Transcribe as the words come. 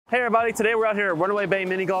Hey everybody, today we're out here at Runaway Bay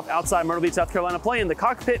Mini Golf outside Myrtle Beach, South Carolina, playing the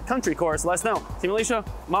Cockpit Country Course. Let us know. Team Alicia,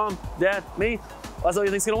 Mom, Dad, me. Let us know who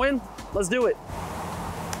you think's gonna win. Let's do it.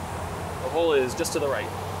 The hole is just to the right.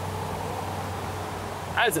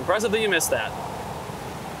 That is impressive that you missed that.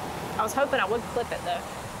 I was hoping I would clip it though.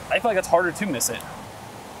 I feel like it's harder to miss it.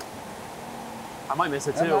 I might miss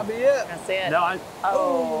it too. That might be it. That's it. No,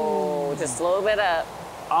 Oh, just a little bit up.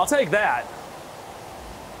 I'll take that.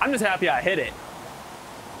 I'm just happy I hit it.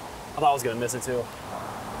 I thought I was gonna miss it too.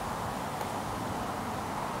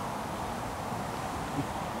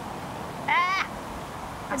 Ah!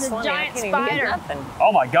 It's That's a funny, I giant can't even get spider. nothing.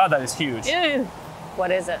 Oh my God, that is huge. Ew,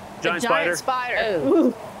 What is it? Giant a spider. giant spider.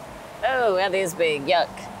 Oh. Oh, that is big. Yuck.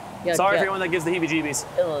 Yuck, Sorry yuck. for anyone that gives the heebie-jeebies.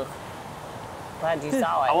 Ugh. Glad you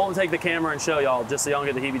saw I it. won't take the camera and show y'all just so y'all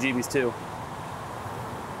can get the heebie-jeebies too.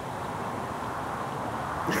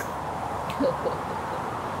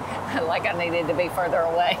 Like I needed to be further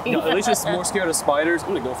away. No, Alicia's more scared of spiders. I'm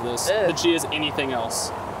gonna go for this Ugh. than she is anything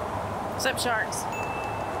else. Except sharks.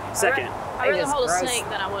 Second. I'd rather just hold a gross. snake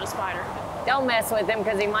than I would a spider. Don't mess with him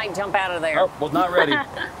because he might jump out of there. Oh, was not ready.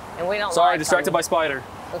 And we don't Sorry, like distracted them. by spider.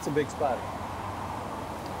 That's a big spider.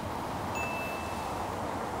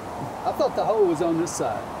 I thought the hole was on this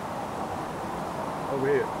side. Over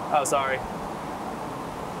here. Oh, sorry.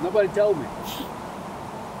 Nobody told me.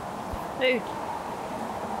 Ooh,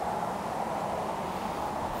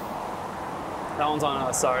 That one's on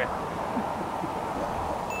us, sorry.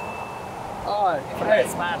 All right. Hey,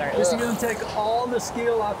 spider. This is Ugh. going to take all the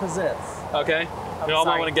skill I possess, Okay. We all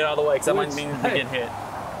might sorry. want to get out of the way because that might Which- mean we get hit.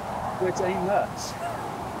 which ain't much.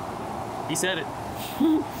 He said it.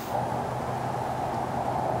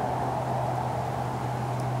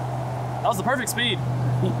 That was the perfect speed.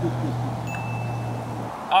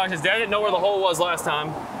 Oh, his dad didn't know where the hole was last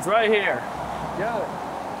time. It's right here. Got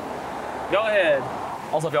it. Go ahead.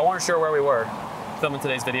 Also, if y'all weren't sure where we were filming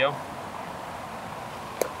today's video,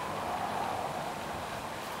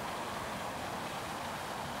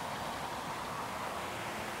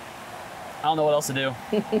 I don't know what else to do.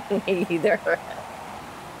 Me either.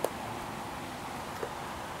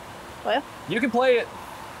 well, You can play it.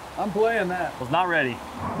 I'm playing that. Was not ready.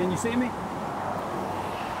 Can you see me?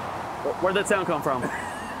 Where'd that sound come from?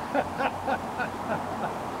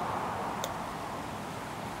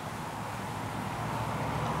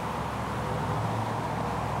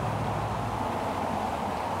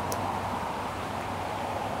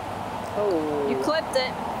 Oh. you clipped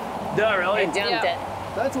it. Did I really? He jumped Yeah.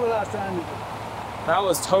 it. That's what I was trying to do. That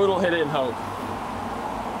was total hit it and hope.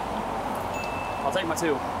 I'll take my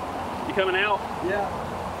two. You coming out? Yeah.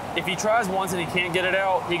 If he tries once and he can't get it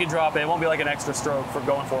out, he can drop it. It won't be like an extra stroke for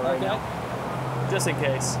going for it right Okay. now. Just in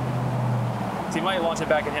case. So he might launch it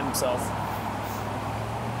back and hit himself.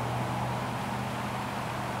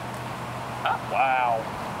 Ah,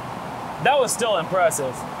 wow. That was still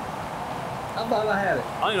impressive. I thought I had it.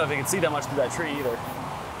 I don't even know if he can see that much through that tree either.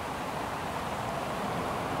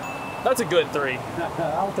 That's a good three.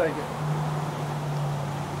 I'll take it.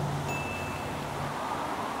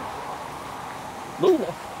 Move.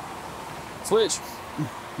 Switch.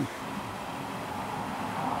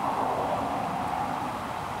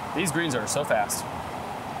 These greens are so fast.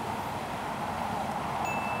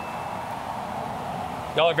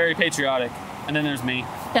 Y'all are very patriotic. And then there's me.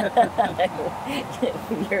 You're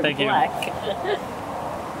Thank you. black.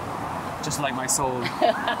 Just like my soul.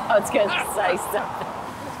 I was going to say something.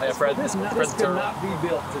 Yeah, Fred, This Fred's could turtle. not be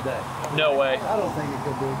built today. No way. I don't think it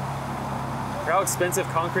could be. How expensive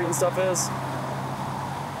concrete and stuff is?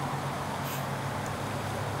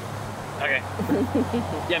 Okay.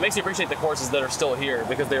 Yeah, it makes you appreciate the courses that are still here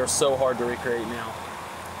because they are so hard to recreate now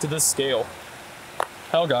to this scale.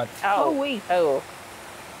 Oh God. Oh, we. Oh.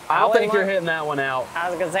 I don't think wouldn't you're want- hitting that one out. I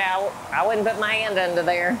was going to say, I wouldn't put my hand under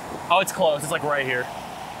there. Oh, it's close. It's like right here.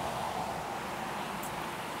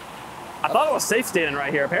 I thought I was safe standing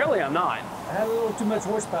right here. Apparently I'm not. I had a little too much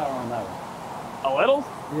horsepower on that one. A little?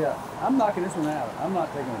 Yeah. I'm knocking this one out. I'm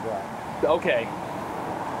not taking a drive. Okay.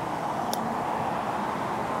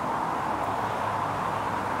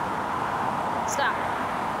 Stop.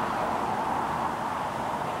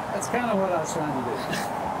 That's kind of what I was trying to do.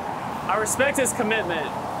 I respect his commitment.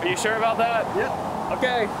 Are you sure about that? Yep.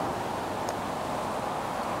 Okay.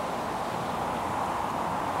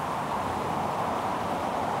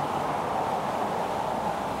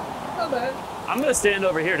 Not bad. I'm gonna stand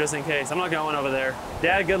over here just in case. I'm not going over there.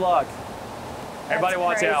 Dad, good luck. Everybody That's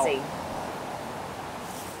watch crazy. out.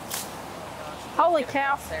 Holy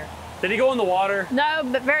cow. There. Did he go in the water? No,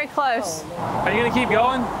 but very close. Oh, Are you gonna keep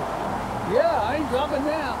going? Yeah, I ain't dropping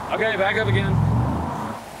down. Okay, back up again.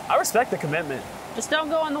 I respect the commitment. Just don't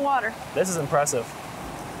go in the water. This is impressive.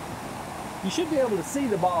 You should be able to see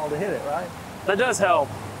the ball to hit it, right? That does help.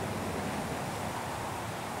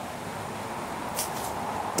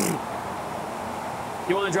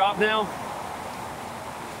 You want to drop now?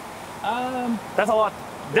 That's a lot.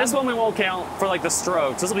 This one we won't count for like the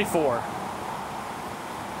strokes. This will be 4.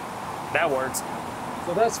 That works.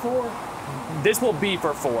 So that's 4? This will be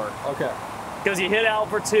for 4. Okay. Because you hit out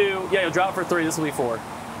for 2. Yeah, you'll drop for 3. This will be 4.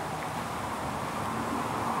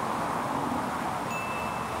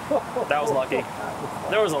 That was lucky.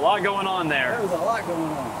 There was a lot going on there. There was a lot going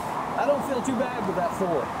on. I don't feel too bad with that 4.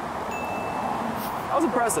 That was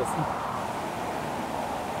impressive.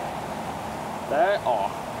 That,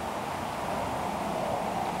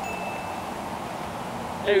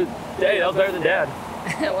 Hey, that was better than Dad.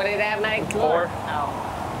 What did that make? 4.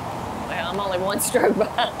 Oh. Well, I'm only 1 stroke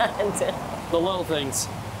behind. The little things.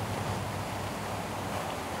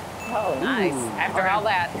 Oh, nice. After all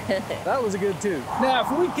that. That was a good 2. Now,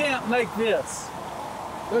 if we can't make this,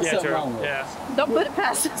 there's something true. wrong with Yeah. us. Don't put it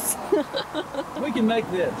past us. We can make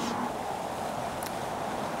this.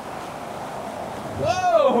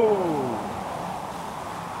 Whoa!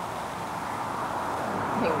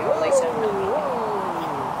 You can go, Alicia.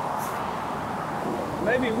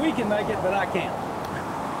 Maybe we can make it, but I can't.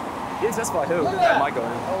 Yes, that's by who? Look at That that. might go in.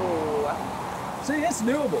 Oh. See, it's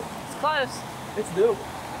doable. It's close. It's doable.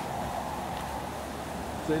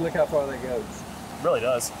 See, look how far that goes. Really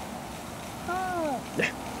does.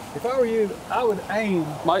 If I were you, I would aim.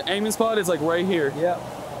 My aiming spot is like right here Yep.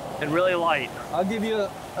 and really light. I'll give you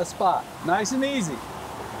a spot. Nice and easy.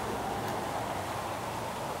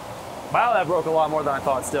 Wow, that broke a lot more than I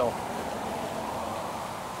thought still.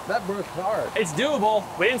 That broke hard. It's doable.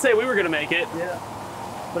 We didn't say we were going to make it, Yeah.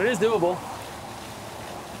 but it is doable.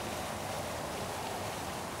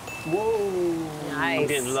 Whoa. Nice. I'm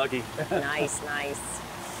getting lucky. Nice, nice.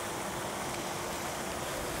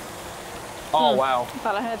 Oh, wow. I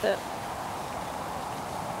thought I had that.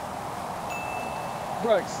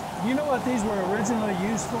 Brooks, you know what these were originally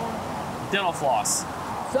used for? Dental floss.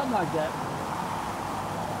 Something like that.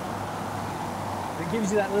 It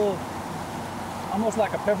gives you that little, almost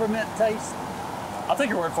like a peppermint taste. I'll take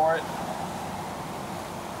your word for it.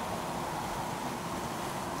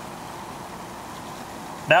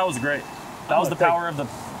 That was great. That was the power of the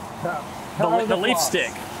leaf floss. stick.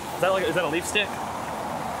 Is that a leaf stick?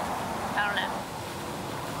 I don't know.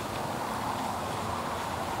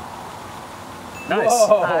 Nice.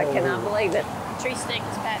 Whoa. I cannot believe it. Tree stick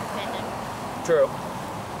is patent pending. True.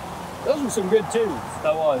 Those were some good twos.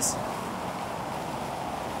 That was.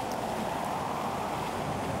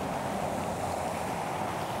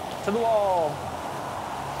 To the wall.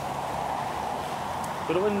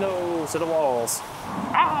 To the windows, to the walls.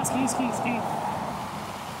 Ah, ski, ski, ski.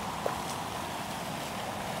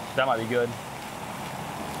 That might be good.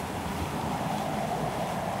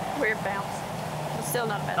 Weird bounce. But still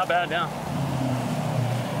not bad. Not bad, yeah.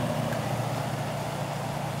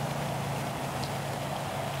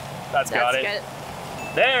 That's got it. good.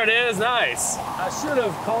 There it is, nice. I should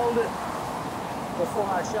have called it before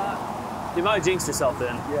I shot. You might have jinxed yourself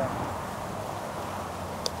then. Yeah.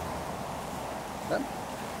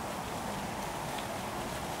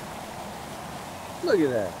 Look at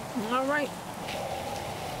that. All right.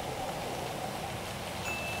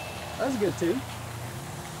 That's a good two.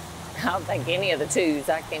 I'll take any of the 2s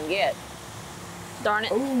I can get. Darn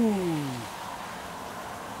it. Ooh.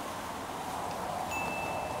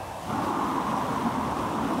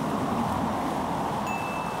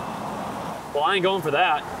 Well, I ain't going for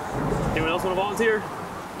that. Anyone else want to volunteer?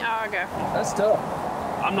 Yeah, I'll go. That's tough.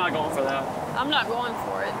 I'm not going for that. I'm not going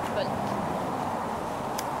for it, but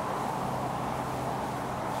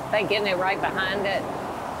They getting it right behind it.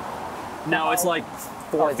 No, it's like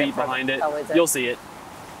 4 Oh, is it feet further? behind it. Oh, is it? You'll see it.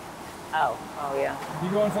 Oh yeah.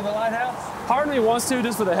 You going for the lighthouse? Part of me wants to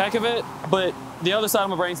just for the heck of it, but the other side of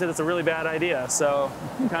my brain said it's a really bad idea, so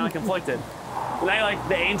I'm kind of conflicted. And I like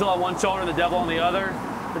the angel on one shoulder and the devil on the other.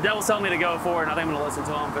 The devil's telling me to go for it, and I think I'm gonna listen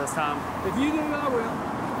to him for this time. If you do, I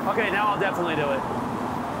will. Okay, now I'll definitely do it.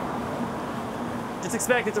 Just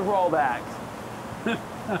expect it to roll back.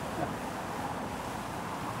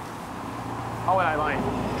 Oh, wait, I might.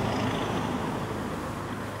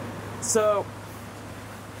 So,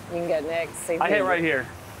 You can go next. See I who- hit right here.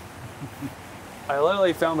 I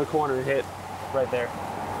literally found the corner and hit right there.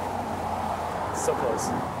 So close.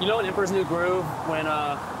 You know in Emperor's New Groove, when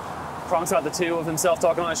Kronk's got the 2 of himself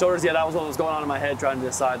talking on my shoulders? Yeah, that was what was going on in my head trying to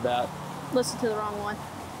decide that. listen to the wrong one.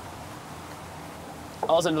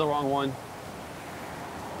 I listened to the wrong one.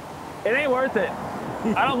 It ain't worth it.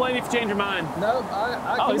 I don't blame you for changing your mind. No,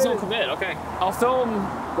 I Oh, he's gonna committed. commit. Okay. I'll film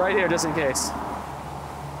right here just in case.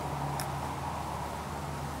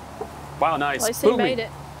 Wow, nice. At least he Booming. made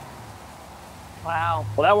it. Wow.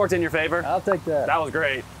 Well, that worked in your favor. I'll take that. That was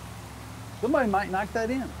great. Somebody might knock that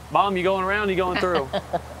in. Mom, you going around? You going through?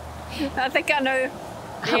 I think I know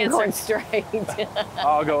the I'm answer. going straight.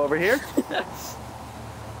 I'll go over here.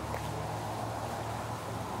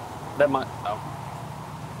 That might. Oh,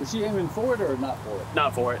 Was she aiming for it or not for it?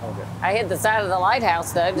 not for it. Okay. I hit the side of the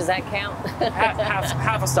lighthouse, though. Does that count?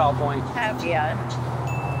 Half a style point. Have ya?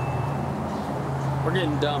 We're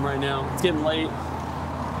getting dumb right now. It's getting late.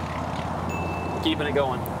 Keeping it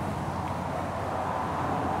going.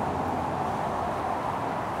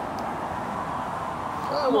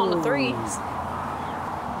 I'm on the threes.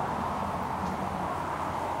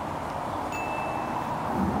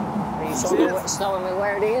 Are you showing me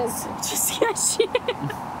where it is? Just yes,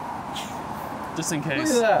 yeah. Just in case.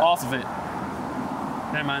 Look at that. Off of it.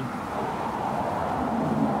 Never mind.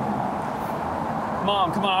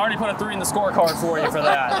 Mom, come on. I already put a 3 in the scorecard for you for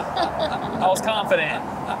that. I was confident.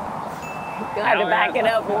 You'll have to back it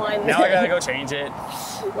up one. Now I gotta go change it.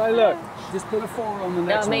 Well, look, just put a 4 on the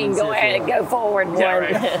next I mean, one. go ahead and go forward one. Yeah,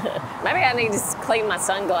 right. Maybe I need to clean my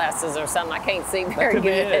sunglasses or something. I can't see very could be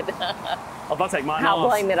good. it. I'll about to take mine I'll off.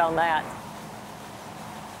 blame it on that.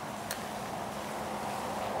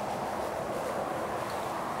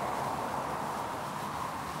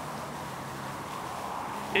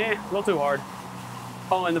 A little too hard.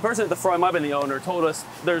 Oh, and the person at the front, might have been the owner, told us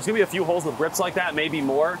there's gonna be a few holes with grips like that, maybe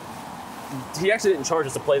more. He actually didn't charge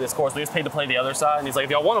us to play this course. We just paid to play the other side. And he's like,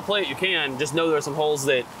 if y'all want to play it, you can. Just know there's some holes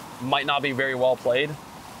that might not be very well played.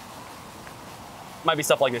 Might be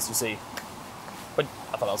stuff like this you see. But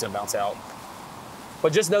I thought I was gonna bounce out.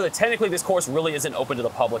 But just know that technically this course really isn't open to the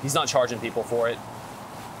public. He's not charging people for it.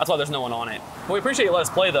 That's why there's no one on it. But we appreciate you let us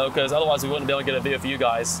play though, because otherwise we wouldn't be able to get a video for you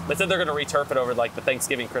guys. They said they're gonna returf it over like the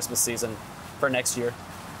Thanksgiving, Christmas season for next year.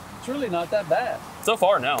 It's really not that bad. So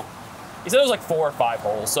far, no. He said it was like 4 or 5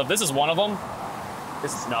 holes. So if this is one of them,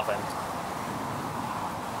 this is nothing.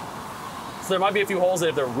 So there might be a few holes that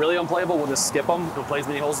if they're really unplayable, we'll just skip them. We'll play as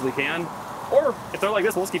many holes as we can. Or if they're like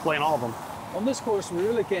this, we'll just keep playing all of them. On this course, we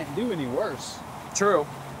really can't do any worse. True.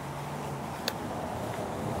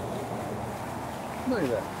 Look at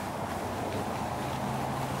that.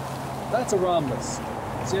 That's a rhombus.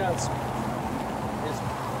 See how it's the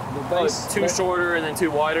Oh, base. it's 2 shorter and then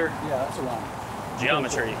 2 wider. Yeah, that's a rhombus.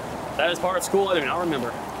 Geometry. That is part of school. I don't even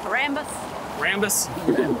remember. Rambus. Rambus.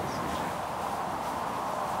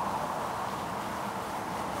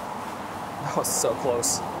 That was so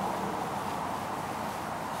close.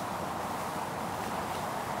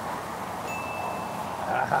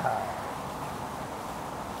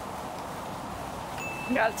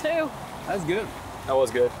 Got 2. That's good. That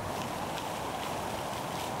was good.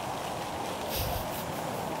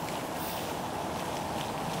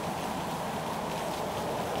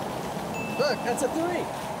 Look, that's a 3.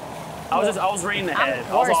 I was reading the head.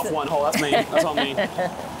 I was worse off than- 1 hole. That's me. That's on me.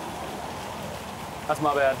 That's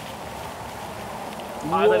my bad.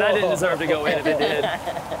 That didn't deserve to go in if it did.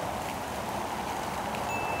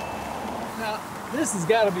 Now, this has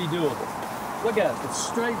got to be doable. Look at it. It's a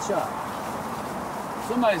straight shot.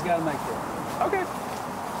 Somebody's got to make that. Okay.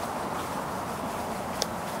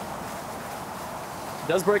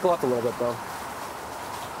 Does break left a little bit though.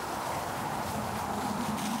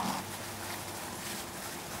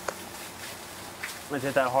 I'm gonna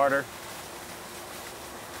hit that harder.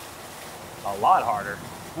 A lot harder.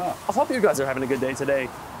 Huh. I hope you guys are having a good day today.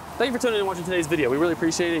 Thank you for tuning in and watching today's video. We really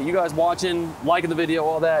appreciate it. You guys watching, liking the video,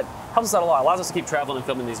 all that helps us out a lot. Allows us to keep traveling and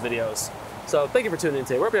filming these videos. So thank you for tuning in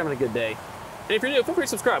today. We hope you're having a good day. And if you're new, feel free to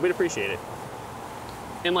subscribe. We'd appreciate it.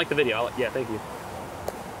 And like the video. Yeah, thank you.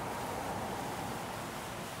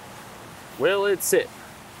 Will it sit?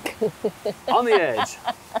 On the edge.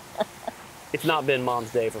 It's not been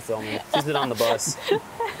Mom's day for filming. She's been on the bus.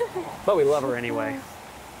 But we love her anyway.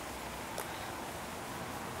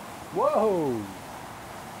 Whoa.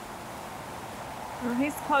 Oh,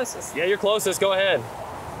 he's the closest. Yeah, you're closest. Go ahead.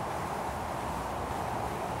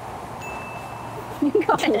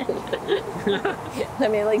 Go ahead.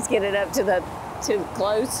 Let me at least get it up to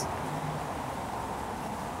close.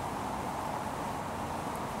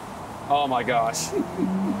 Oh my gosh.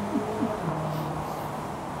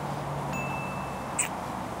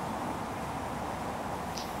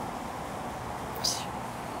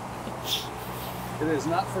 It is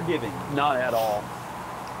not forgiving. Not at all.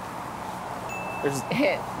 There's,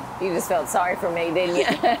 You just felt sorry for me, didn't you?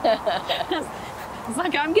 It's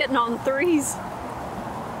like I'm getting on 3s.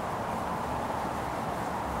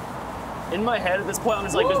 In my head at this point, I'm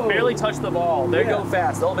just like, just Whoa. barely touch the ball. They Yeah. go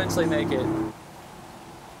fast. They'll eventually make it.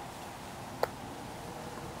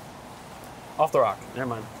 Off the rock. Never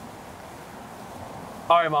mind.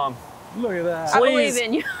 All right, Mom. Look at that. I Please. believe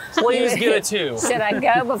in you. Please get a 2. Should I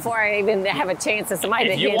go before I even have a chance at somebody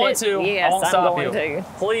to If you hit want it? to, Yes, I won't I'm stop going you. to.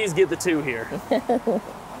 Please get the 2 here.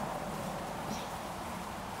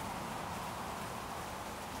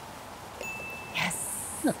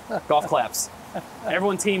 Yes. Golf claps.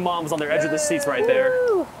 Everyone, Team Mom was on their edge of the seats right there.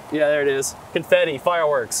 Woo. Yeah, there it is. Confetti,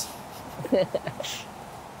 fireworks.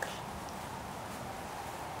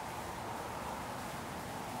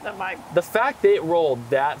 That might. The fact that it rolled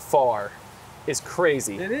that far is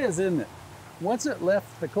crazy. It is, isn't it? Once it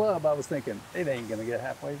left the club, I was thinking, it ain't going to get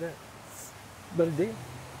halfway there. But it did.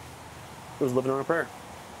 It was living on a prayer.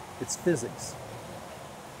 It's physics.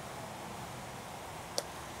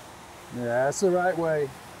 Yeah, that's the right way.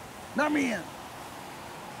 Not me in.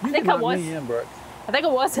 You think can I knock was- me in, Brooks. I think I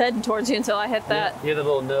was heading towards you until I hit that. You had the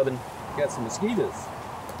little nubbin. Got some mosquitoes.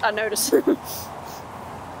 I noticed. Too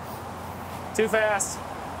fast.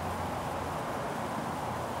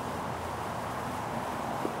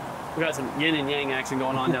 We got some yin and yang action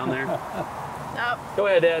going on down there. Oh, Go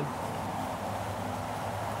ahead, Dad.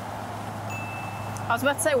 I was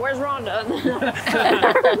about to say, where's Rhonda?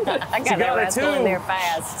 I got got that a rascal 2. in there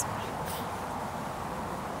fast.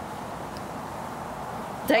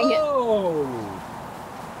 Dang it. Oh!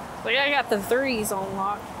 Like, I got the 3s on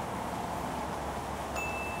lock.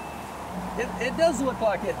 It does look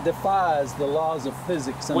like it defies the laws of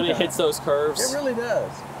physics sometimes. When it hits those curves. It really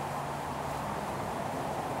does.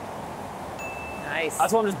 Nice.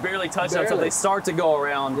 That's why I'm just barely touching them. So if Barely. they start to go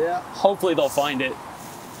around, Yeah. hopefully they'll find it.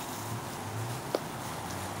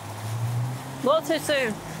 A little too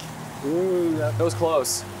soon. Ooh, that, It was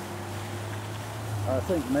close. I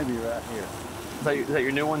think maybe right here. Is that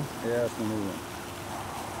your new one? Yeah, that's the new one.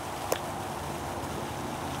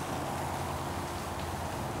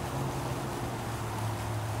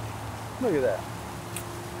 Look at that.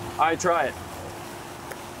 All right, try it.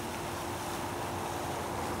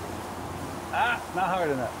 Ah, not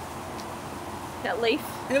hard enough. That leaf.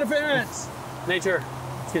 Interference. Nature,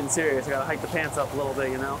 it's getting serious. I gotta hike the pants up a little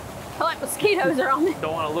bit, you know? I feel like mosquitoes are on me.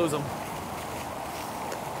 Don't want to lose them.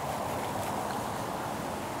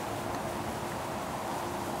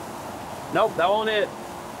 Nope, that won't it.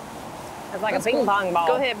 It's like That's a ping cool. pong ball.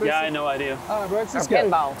 Go ahead, Bruce. Yeah, I had no idea. All right, Brooks, Or let's go.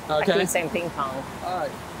 pinball. Okay. I keep saying ping pong. All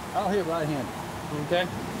right, I'll hit right-handed. Okay.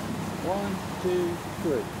 1, 2,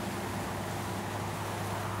 3.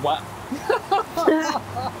 What?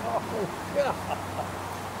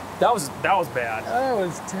 That was bad. That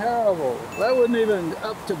was terrible. That wasn't even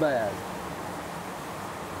up to bad.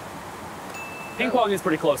 Ping pong is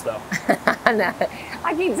pretty close though. I know.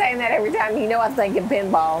 I keep saying that every time. You know I'm thinking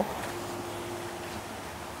pinball.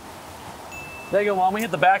 There you go, Mom. We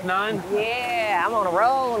hit the back 9. Yeah, I'm on a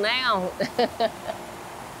roll now.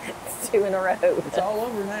 It's 2 in a row. It's all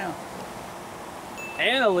over now.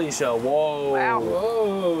 And Alicia. Whoa. Wow.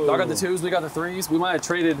 Whoa. I got the 2s. We got the 3s. We might have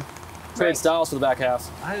traded Right. styles for the back half.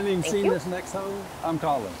 I haven't even Thank seen you. this next hole. I'm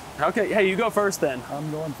calling. Okay. Hey, you go first then. I'm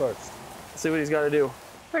going first. See what he's got to do.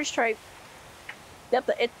 Pretty straight. Yep,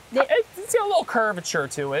 It's got a little curvature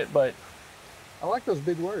to it, but I like those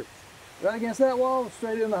big words. Right against that wall,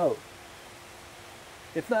 straight in the hole.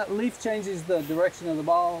 If that leaf changes the direction of the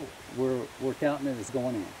ball, we're counting it as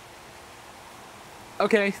going in.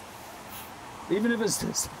 okay. Even if it's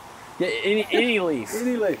just Yeah, any leaf.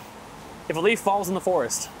 any leaf. If a leaf falls in the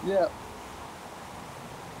forest, Yeah.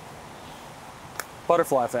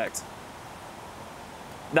 butterfly effect.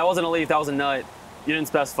 That wasn't a leaf. That was a nut. You didn't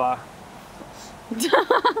specify.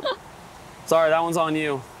 Sorry, that one's on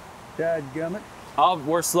you. Dadgummit.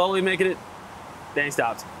 We're slowly making it. Danny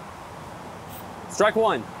stopped. Strike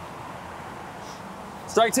 1.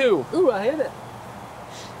 Strike 2. Ooh, I hit it.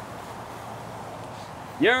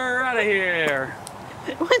 You're out of here.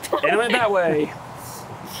 And it went that way.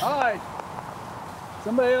 All right.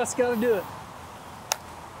 Somebody else got to do it.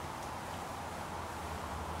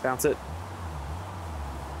 Bounce it.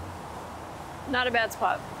 not a bad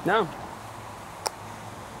spot. No.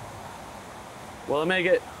 Will it make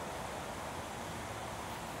it?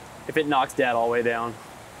 If it knocks Dad all the way down.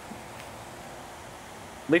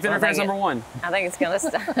 Leaf interference number 1. I think it's gonna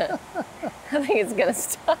stop. I think it's gonna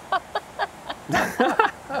stop.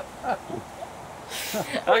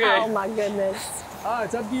 Okay. Oh my goodness. All right,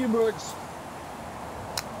 it's up to you, Brooks.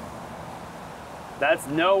 That's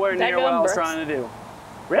nowhere near what I was trying to do.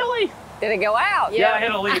 Really? Did it go out? Yeah, I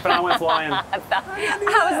hit a leaf and I went flying. I was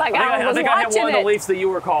like, I think I hit watching one of the it, leaves that you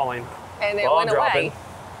were calling. and it Well, went I'm dropping. away.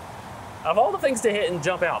 Of all the things to hit and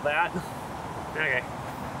jump out, that. Okay.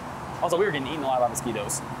 Also, we were getting eaten alive by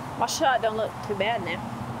mosquitoes. My shot don't look too bad now.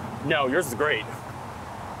 No, yours is great.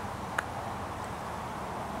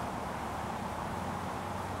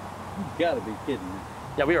 You gotta be kidding me.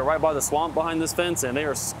 Yeah, we are right by the swamp behind this fence, and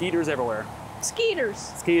there are skeeters everywhere. Skeeters.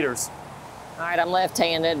 Skeeters. All right, I'm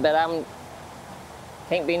left-handed, but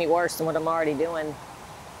can't be any worse than what I'm already doing.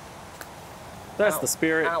 That's the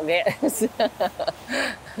spirit. I don't get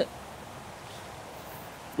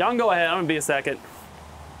Y'all can go ahead. I'm gonna be a second.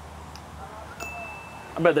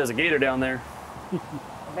 I bet there's a gator down there. I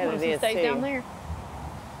bet What it if he is stays too. down there?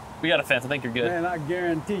 We got a fence. I think you're good. Man, I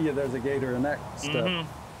guarantee you there's a gator in that stuff. Mhm.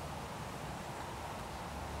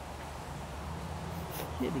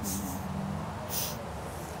 Kidding me.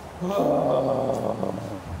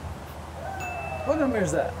 What number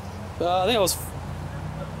is that? I think it was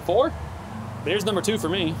 4. There's number 2 for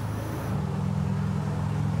me.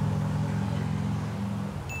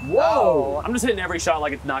 Whoa! I'm just hitting every shot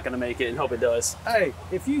like it's not gonna make it and hope it does. Hey,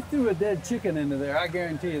 if you threw a dead chicken into there, I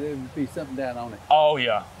guarantee you there would be something down on it. Oh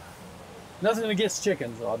yeah. Nothing against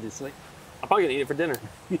chickens, obviously. I'm probably gonna eat it for dinner.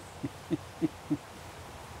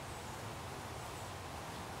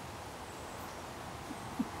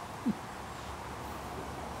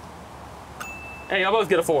 Hey, I'll both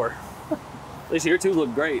get a 4. At least your 2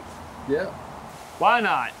 look great. Yep. Why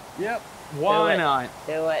not? Yep. Why it. not?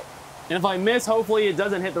 Do it. And if I miss, hopefully it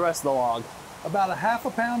doesn't hit the rest of the log. About a half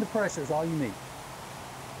a pound of pressure is all you need.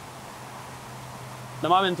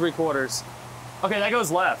 No, I'm in 3/4. Okay, that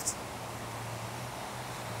goes left.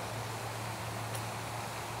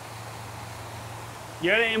 You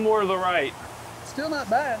gotta aim more to the right. Still not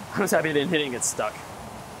bad. I'm just happy it didn't hit it and get stuck.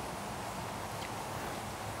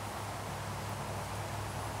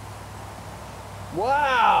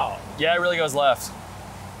 Wow! Yeah, it really goes left.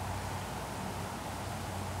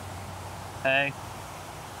 Hey.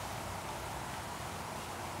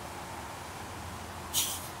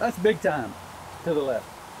 That's big time. To the left.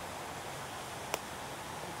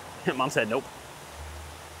 Mom said nope.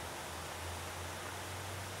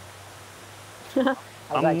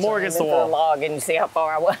 I'm more against the wall. Log and see how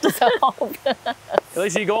far I was off.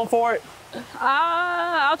 Alicia, you going for it?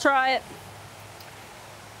 I'll try it.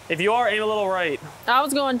 If you are, aim a little right. I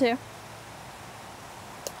was going to.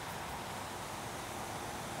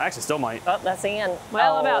 I actually still might. Oh, that's in.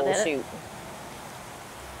 Well, oh, about did it. shoot.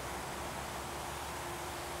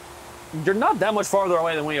 You're not that much farther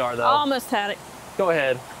away than we are, though. I almost had it. Go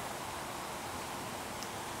ahead.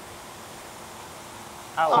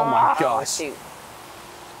 Oh my gosh. Shoot.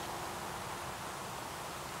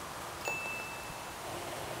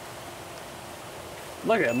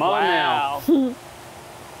 Look at mine now. Wow.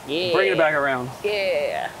 Yeah. Bring it back around.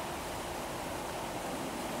 Yeah.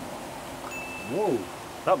 Whoa.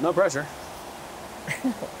 Oh, no pressure.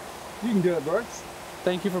 You can do it, Birch.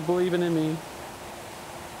 Thank you for believing in me.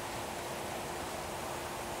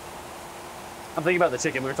 I'm thinking about the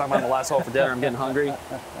chicken we were talking about in the last hole for dinner. I'm getting hungry.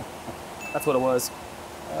 That's what it was.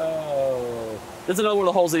 Oh. This is another one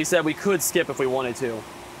of the holes that he said we could skip if we wanted to.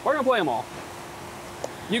 We're gonna play them all.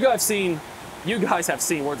 You guys have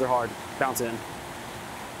seen Words Are Hard. Bounce in.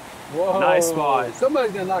 Whoa. Nice spot.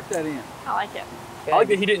 Somebody's gonna knock that in. I like it. I like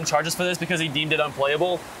that he didn't charge us for this because he deemed it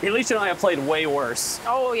unplayable. Alicia and I have played way worse.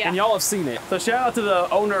 Oh, yeah. And y'all have seen it. So shout out to the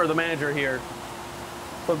owner or the manager here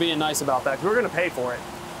for being nice about that, 'cause we're gonna pay for it.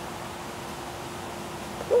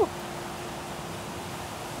 Whew.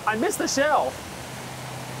 I missed the shell.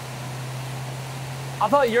 I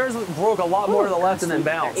thought yours broke a lot more to the left and then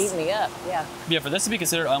bounced. They're eating me up, yeah. Yeah, for this to be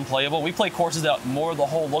considered unplayable, we play courses that more of the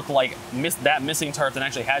hole looked like that missing turf than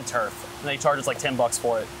actually had turf. And they charge us like $10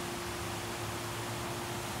 for it.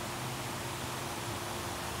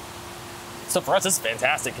 So for us, it's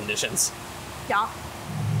fantastic conditions. Yeah.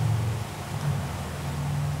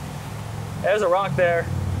 There's a rock there.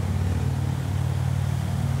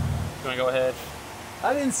 You wanna go ahead?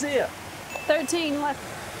 I didn't see it. 13 left.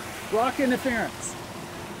 Rock interference.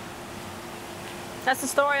 That's the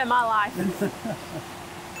story of my life.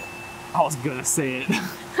 I was gonna say it.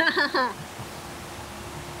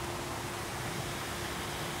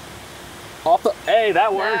 Hey,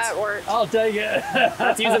 that worked. That worked. I'll take it.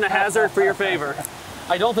 That's using a hazard for your favor.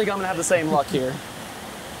 I don't think I'm gonna have the same luck here.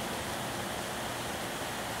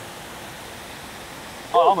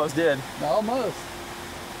 Oh, almost did. Almost.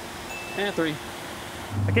 And 3.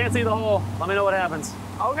 I can't see the hole. Let me know what happens.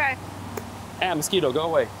 Okay. Ah, mosquito, go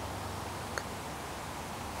away.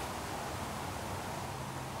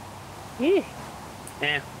 Yeah.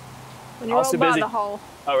 Eh. When you I was rolled too by busy. the hole,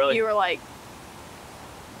 Oh, really? you were like,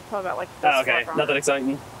 probably about like this Oh, okay, far from nothing it.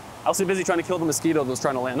 exciting. I was too busy trying to kill the mosquito that was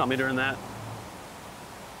trying to land on me during that.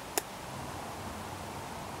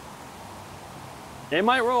 It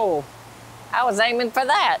might roll. I was aiming for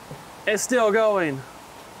that. It's still going.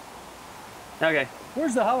 Okay.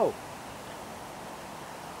 Where's the hole?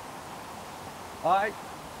 All right.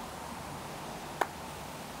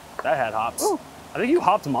 That had hops. Ooh. I think you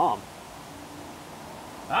hopped Mom.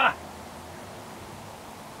 Ah!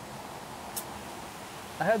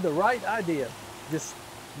 I had the right idea, just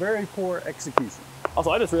very poor execution.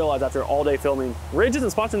 Also, I just realized after all day filming, Ridge isn't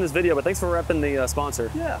sponsoring this video, but thanks for repping the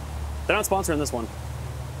sponsor. Yeah. They're not sponsoring this one.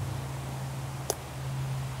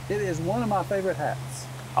 It is one of my favorite hats.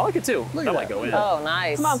 I like it too. Look That at might that. go in. Oh,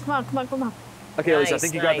 nice. Come on, come on, come on, come on. Okay, Alicia, I Nice,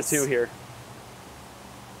 think you got the nice. 2 here.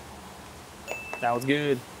 That was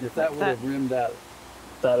good. If that would have rimmed out,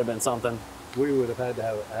 That'd have been something. we would have had to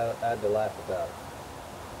laugh about it.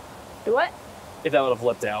 Do what? If that would have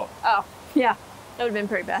flipped out. Oh, yeah. That would have been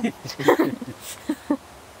pretty bad.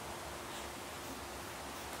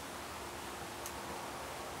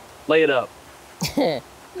 Lay it up.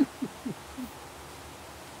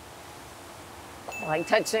 Like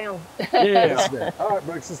touchdown. Yeah. All right,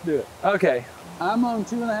 Brooks, let's do it. Okay. I'm on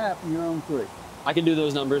 2.5 and you're on 3. I can do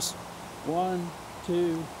those numbers. 1,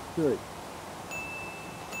 2, 3.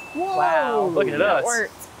 Whoa! Wow. Look at That us.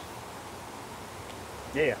 worked.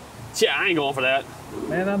 Yeah. Yeah, I ain't going for that.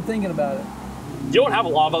 Man, I'm thinking about it. You don't have a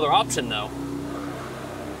lot of other option though.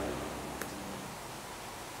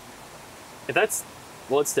 If that's,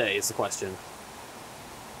 will it stay is the question.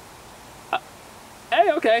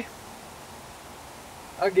 Hey, okay.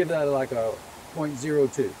 I'll give that like a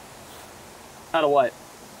 0.02. Out of what?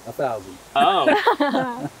 1,000.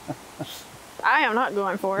 Oh. I am not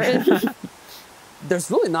going for it.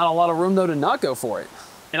 There's really not a lot of room though to not go for it.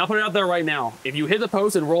 And I'll put it out there right now. If you hit the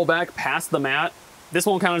post and roll back past the mat, this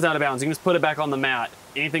won't count as out of bounds. You can just put it back on the mat.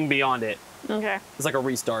 Anything beyond it, Okay. it's like a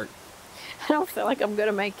restart. I don't feel like I'm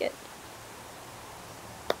gonna make it.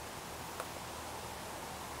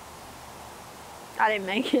 I didn't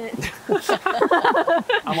make it.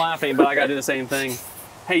 I'm laughing, but I gotta do the same thing.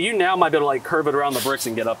 Hey, you now might be able to like curve it around the bricks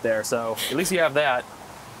and get up there, so at least you have that.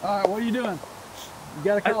 All right, what are you doing? You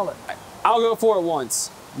got to call it. I'll go for it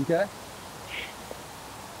once. Okay.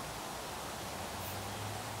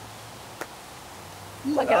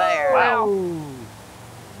 Look at there. Wow.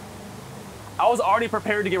 I was already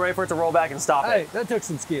prepared to get ready for it to roll back and stop Hey, it. that took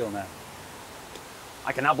some skill now.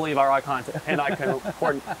 I cannot believe our eye contact, hand-eye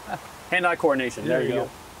coordination. There you go.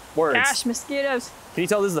 Words. Gosh, mosquitoes. Can you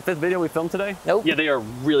tell this is the 5th video we filmed today? Nope. Yeah, they are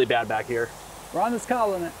really bad back here. Rhonda's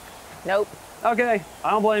calling it. Nope. Okay, I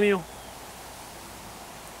don't blame you.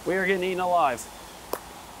 We are getting eaten alive.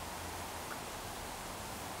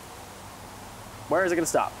 Where is it gonna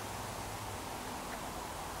stop?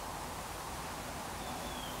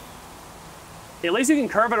 At least you can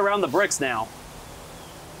curve it around the bricks now.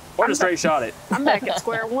 Or just straight shot it. I'm back at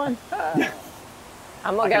square one. I'm gonna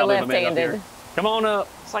I go cannot believe I made it up left-handed. here. Come on up.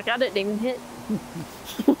 It's like I didn't even hit.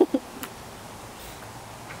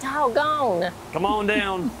 Doggone. Come on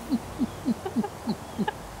down.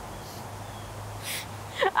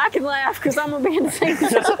 I can laugh because I'm gonna be in the same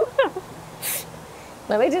zone.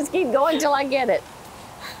 Let me just keep going till I get it.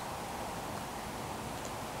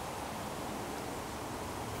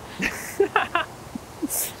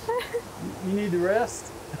 You need to rest?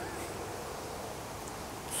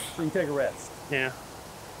 So you can take a rest. Yeah.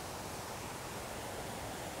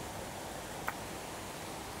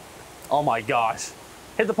 Oh my gosh.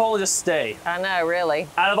 Hit the pole and just stay. I know, really.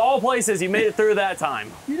 Out of all places, you made it through that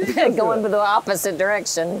time. You did go through Going it. to the opposite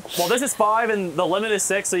direction. Well, this is 5 and the limit is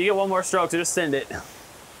 6, so you get one more stroke, so just send it.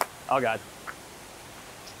 Oh God.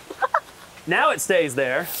 Now it stays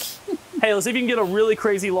there. Hey, let's see if you can get a really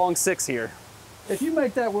crazy long 6 here. If you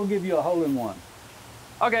make that, we'll give you a hole-in-one.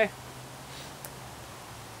 Okay.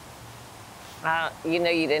 You know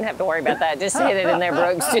you didn't have to worry about that. Just hit it in there,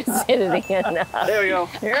 Brooks. Just hit it in. There we go.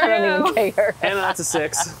 I don't even care. And that's a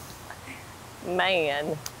 6.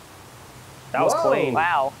 Man. That was Whoa. clean.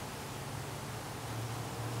 Wow.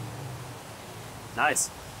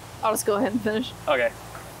 Nice. I'll just go ahead and finish. Okay.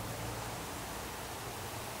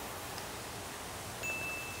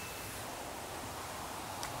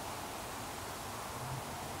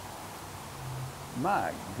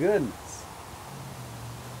 My goodness.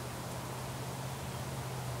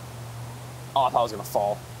 Oh, I thought I was gonna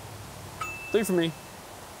fall. 3 for me.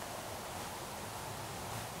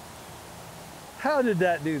 How did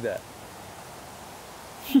that do that?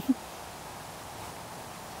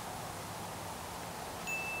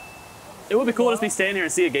 It would be cool to just be standing here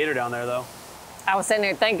and see a gator down there, though. I was sitting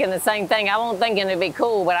there thinking the same thing. I wasn't thinking it'd be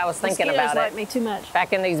cool, but I was thinking Mosquitoes about like it. me too much.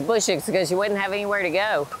 Back in these bushes because you wouldn't have anywhere to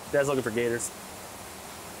go. Dad's looking for gators.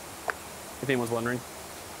 If anyone's wondering.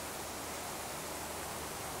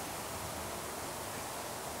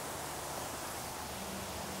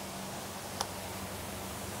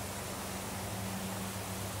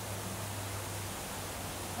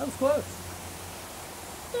 That was close.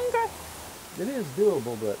 Okay. It is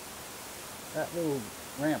doable, but that little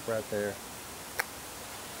ramp right there.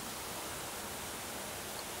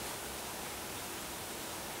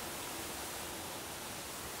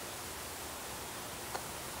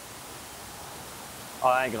 Oh,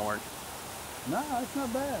 that ain't gonna work. No, that's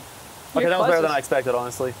not bad. Okay, You're that was better than closest. I expected,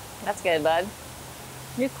 honestly. That's good, bud.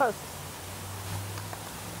 You're close.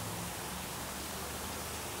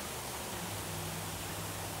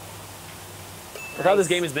 With how this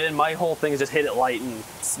game has been, my whole thing is just hit it light and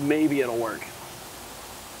maybe it'll work.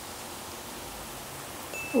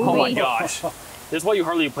 Oh my gosh. This is why you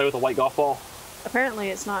hardly play with a white golf ball. Apparently,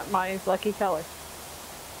 it's not my lucky color.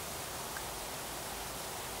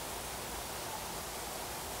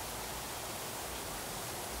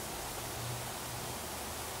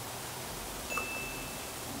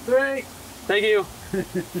 Three. Thank you.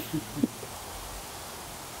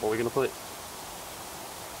 What are we gonna put?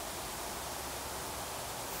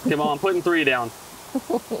 Come on, I'm putting 3 down.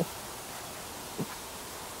 All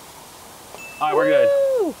right, we're good.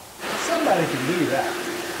 Woo! Somebody can do that.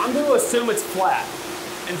 I'm gonna assume it's flat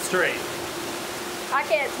and straight. I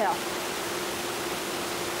can't tell.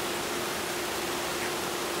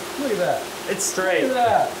 Look at that. It's Look straight. at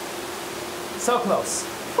that. So close.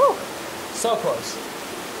 Whew. So close.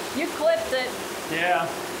 You clipped it. Yeah.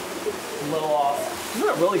 A little off. This is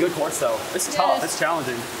a really good course though. It's tough. Yes. It's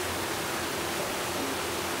challenging.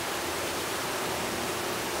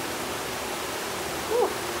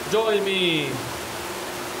 Join me.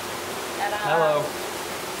 Ta-da. Hello.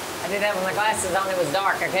 I did that with my glasses on. It was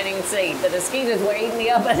dark. I couldn't even see. The mosquitoes were eating me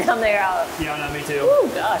up and down there. Yeah, no, me too.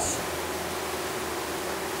 Oh, gosh.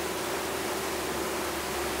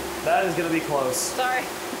 That is gonna be close. Sorry.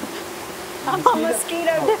 I'm on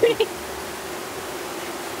mosquito duty.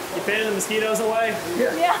 You fanning the mosquitoes away?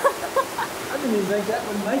 Yeah. I didn't even think that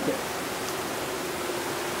would make it.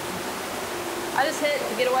 I just hit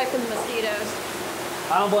to get away from the mosquitoes.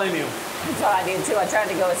 I don't blame you. That's what I did too. I tried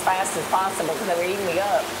to go as fast as possible because they were eating me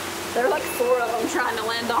up. There were like 4 of them trying to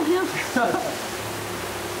land on him.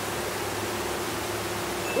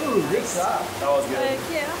 Ooh, good shot. That was good.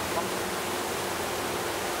 Heck yeah.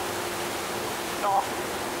 Oh.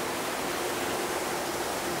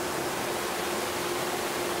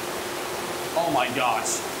 Oh my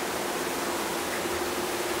gosh.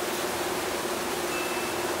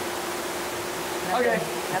 Okay.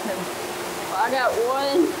 Nothing. I got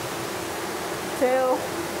 1, 2,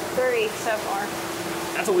 3 so far.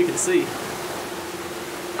 That's what we can see.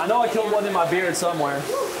 I know I killed one in my beard somewhere.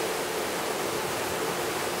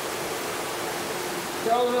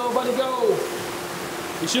 Go, buddy, go.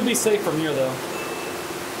 You should be safe from here, though.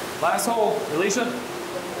 Last hole. Alicia,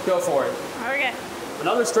 go for it. Okay.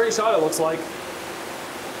 Another straight shot, it looks like.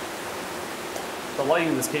 The lighting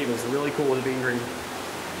in this cave is really cool with it being green.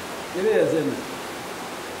 It is, isn't it?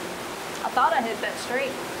 I thought I hit that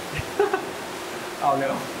straight. Oh,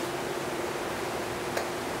 no.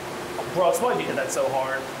 Oh, bro, why'd you hit that so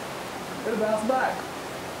hard? It'll bounce back.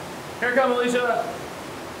 Here come Alicia.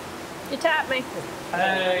 You tapped me.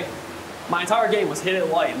 Hey. My entire game was hit it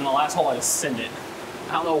light, and then the last hole I just send it.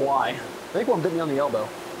 I don't know why. I think one bit me on the elbow.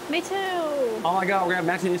 Me too. Oh my god, we're gonna have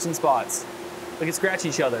matching itching spots. We can scratch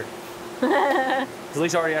each other.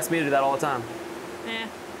 Alicia already asked me to do that all the time. Yeah,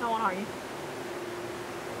 I won't argue.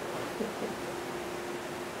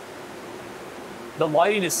 The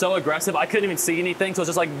lighting is so aggressive, I couldn't even see anything, so it's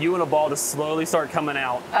just like you and a ball just slowly start coming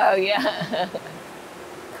out. Oh, yeah.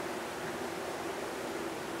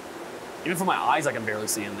 Even from my eyes, I can barely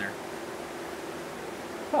see in there.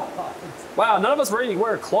 Wow, none of us were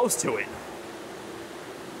anywhere close to it.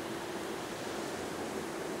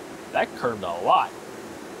 That curved a lot.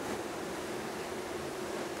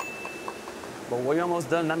 But we're almost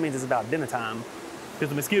done. That means it's about dinner time. Because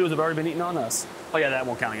the mosquitoes have already been eating on us. Oh yeah, that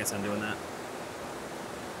won't count against them doing that.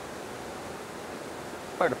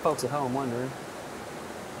 For the folks at home wondering.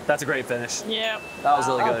 That's a great finish. Yeah. That was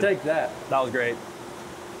really I'll good. take that. That was great.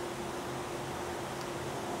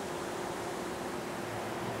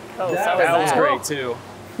 Oh, That so That was was that. great too.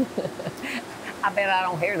 I bet I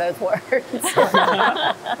don't hear those words.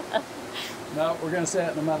 No, we're going to say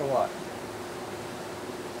it no matter what.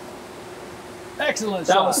 Excellent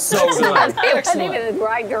That shot. was so good. I was heading Excellent. in the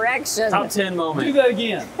right direction. Top 10 Do moment. that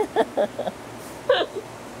again.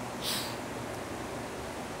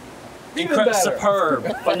 Even better. Superb.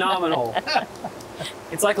 Phenomenal.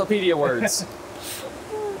 Encyclopedia words.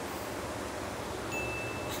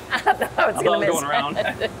 I thought I was I thought I going was to going around.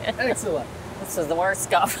 Excellent. This is the worst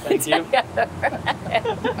golf. Thank you. I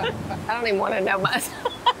don't even want to know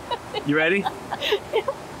myself. You ready?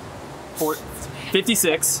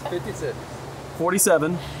 56, 56,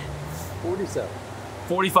 47, 47.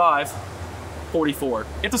 45, 44.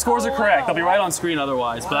 If the scores are correct, they'll be right on screen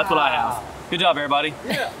otherwise, but that's what I have. Good job, everybody.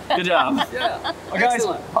 Yeah. Good job. Yeah. Well, guys,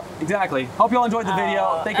 Excellent. exactly. Hope you all enjoyed the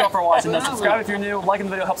video. Thank you all for watching this. Subscribe if you're new. Liking the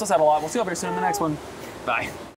video helps us out a lot. We'll see you all very soon in the next one. Bye.